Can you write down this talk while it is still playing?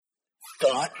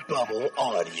Thought Bubble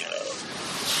Audio.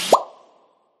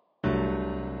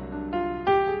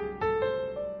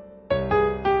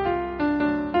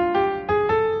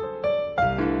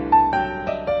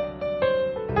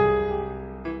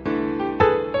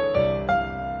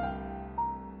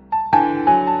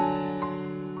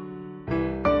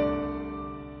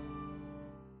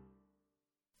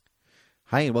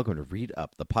 Hi, and welcome to Read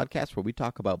Up, the podcast where we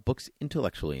talk about books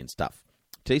intellectually and stuff.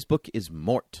 Today's book is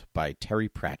Mort by Terry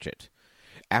Pratchett.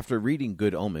 After reading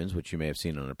Good Omens, which you may have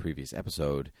seen on a previous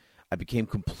episode, I became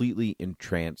completely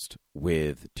entranced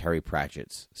with Terry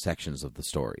Pratchett's sections of the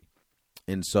story.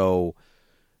 And so,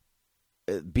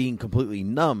 being completely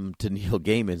numb to Neil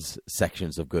Gaiman's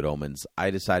sections of Good Omens,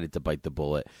 I decided to bite the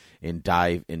bullet and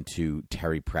dive into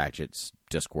Terry Pratchett's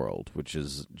Discworld, which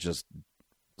is just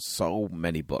so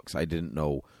many books. I didn't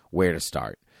know where to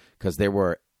start because there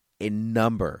were a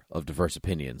number of diverse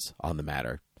opinions on the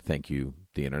matter. Thank you,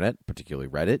 the internet, particularly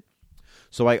Reddit.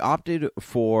 So I opted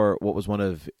for what was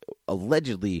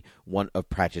allegedly one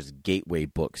of Pratchett's gateway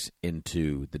books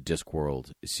into the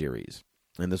Discworld series.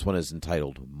 And this one is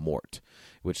entitled Mort,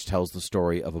 which tells the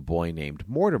story of a boy named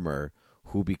Mortimer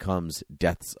who becomes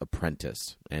Death's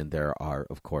apprentice. And there are,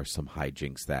 of course, some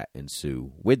hijinks that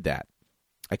ensue with that.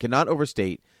 I cannot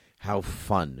overstate how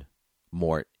fun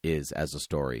Mort is as a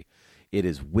story. It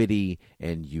is witty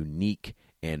and unique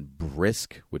and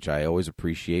brisk, which I always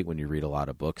appreciate when you read a lot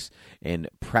of books. And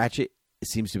Pratchett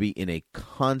seems to be in a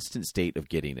constant state of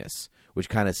giddiness, which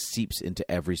kind of seeps into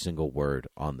every single word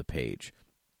on the page.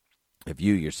 If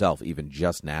you yourself, even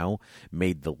just now,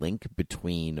 made the link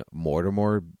between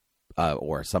Mortimer,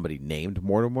 or somebody named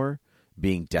Mortimer,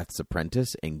 being Death's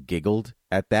apprentice and giggled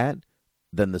at that,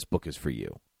 then this book is for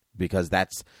you, because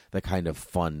that's the kind of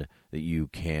fun that you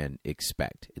can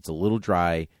expect. It's a little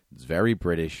dry, it's very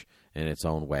British in its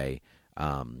own way,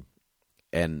 and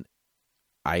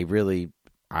I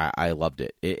loved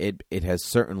it. It has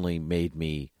certainly made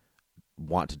me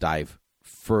want to dive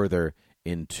further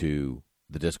into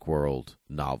the Discworld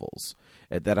novels.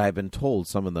 That I've been told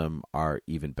some of them are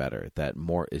even better, that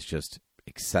more is just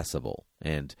accessible.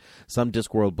 And some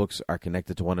Discworld books are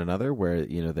connected to one another where,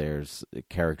 there's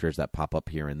characters that pop up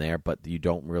here and there, but you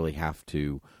don't really have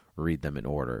to read them in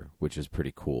order, which is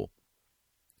pretty cool.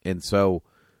 And so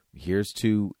here's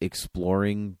to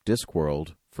exploring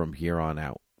Discworld from here on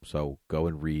out. So go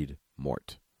and read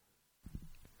Mort.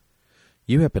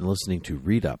 You have been listening to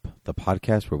Read Up, the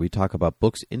podcast where we talk about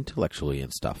books intellectually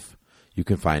and stuff. You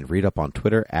can find Read Up on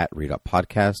Twitter at Read Up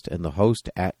Podcast and the host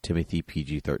at Timothy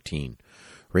PG13.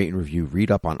 Rate and review Read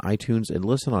Up on iTunes and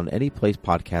listen on any place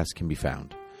podcasts can be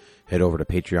found. Head over to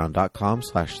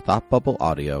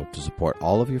patreon.com/ThoughtBubbleAudio to support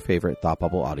all of your favorite Thought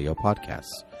Bubble Audio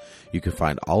podcasts. You can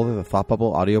find all of the Thought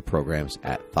Bubble Audio programs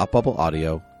at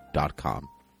ThoughtBubbleAudio.com.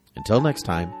 Until next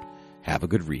time, have a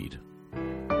good read.